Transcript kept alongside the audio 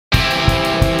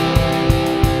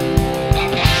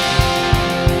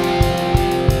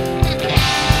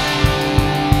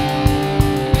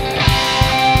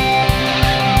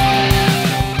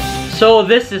So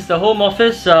this is the home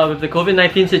office with the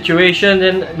COVID-19 situation,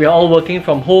 and we're all working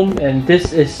from home, and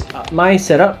this is my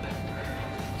setup.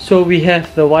 So we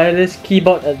have the wireless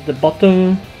keyboard at the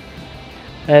bottom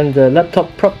and the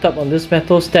laptop propped up on this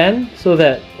metal stand so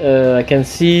that I can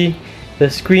see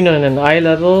the screen on an eye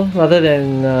level rather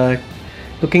than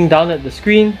looking down at the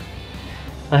screen.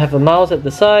 I have a mouse at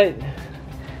the side,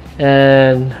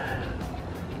 and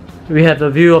we have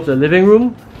a view of the living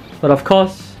room. But of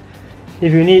course,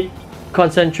 if you need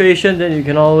concentration, then you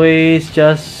can always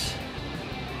just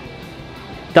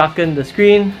darken the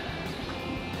screen.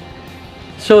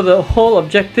 So the whole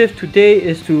objective today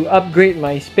is to upgrade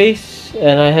my space,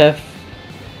 and I have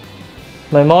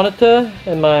my monitor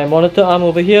and my monitor arm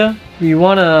over here. We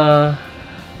want to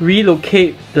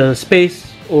relocate the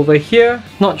space over here.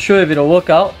 Not sure if it'll work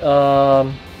out.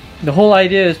 The whole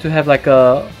idea is to have like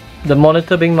the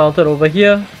monitor being mounted over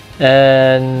here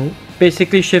and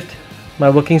basically shift my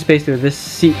working space to this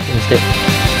seat instead.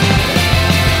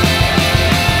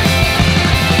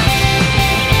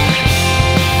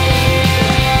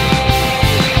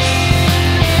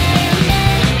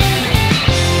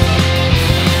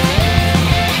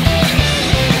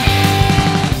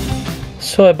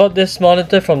 So I bought this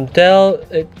monitor from Dell.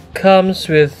 It comes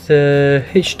with a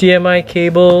HDMI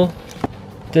cable.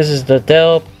 This is the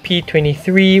Dell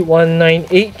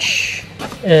P2319H.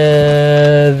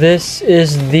 This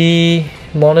is the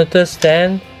monitor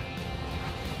stand,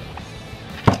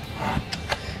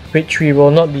 which we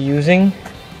will not be using.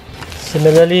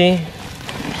 Similarly,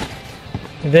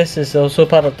 this is also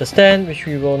part of the stand, which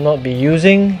we will not be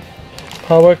using.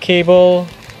 Power cable.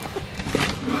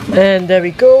 And there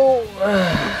we go,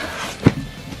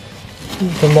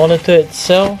 the monitor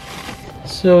itself.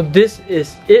 So this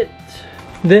is it.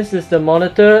 This is the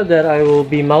monitor that I will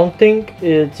be mounting.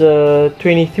 It's a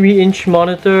 23-inch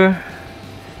monitor,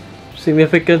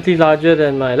 significantly larger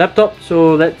than my laptop.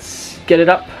 So let's get it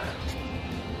up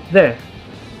there.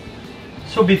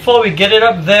 So before we get it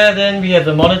up there, then we have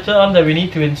the monitor arm that we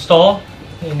need to install.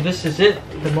 And this is it,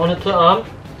 the monitor arm.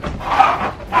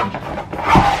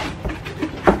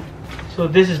 So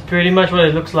this is pretty much what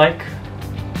it looks like.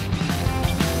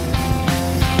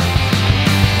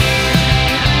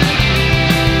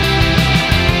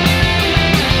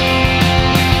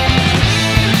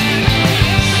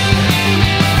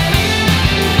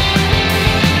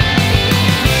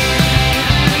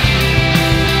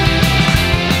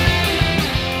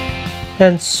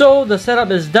 And so the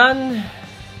setup is done.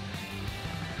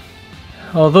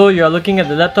 Although you are looking at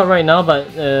the laptop right now,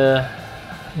 but the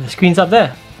screen's up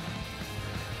there.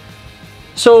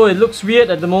 So it looks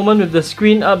weird at the moment with the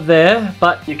screen up there,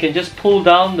 but you can just pull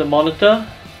down the monitor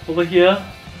over here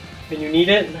when you need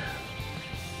it.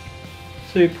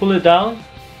 So you pull it down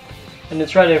and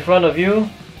it's right in front of you.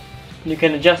 You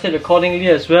can adjust it accordingly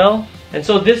as well. And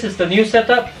so this is the new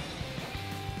setup.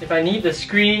 If I need the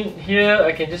screen here,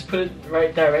 I can just put it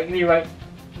directly right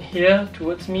here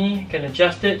towards me. I can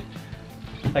adjust it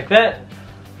like that.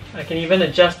 I can even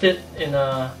adjust it in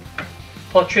a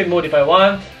portrait mode if I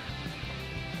want.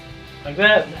 Like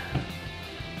that.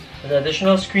 An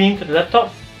additional screen to the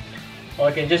laptop. Or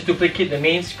I can just duplicate the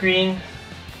main screen,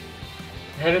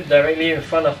 have it directly in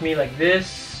front of me like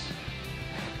this,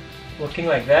 working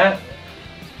like that.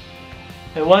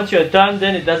 And once you're done,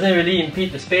 then it doesn't really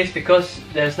impede the space because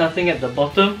there's nothing at the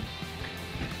bottom.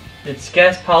 It's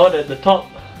gas powered at the top,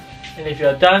 and if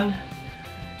you're done,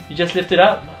 you just lift it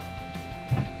up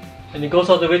and it goes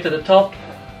all the way to the top.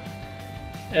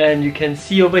 And you can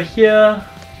see over here,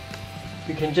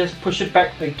 you can just push it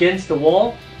back against the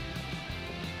wall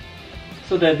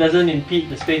so that it doesn't impede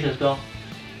the space as well.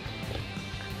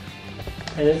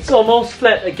 And it's almost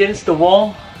flat against the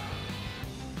wall.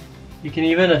 You can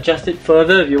even adjust it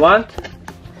further if you want.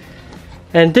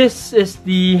 And this is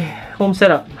the home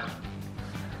setup,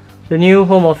 the new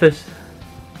home office.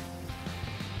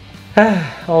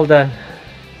 All done.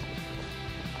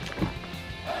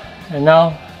 And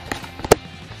now,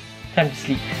 time to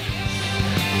sleep.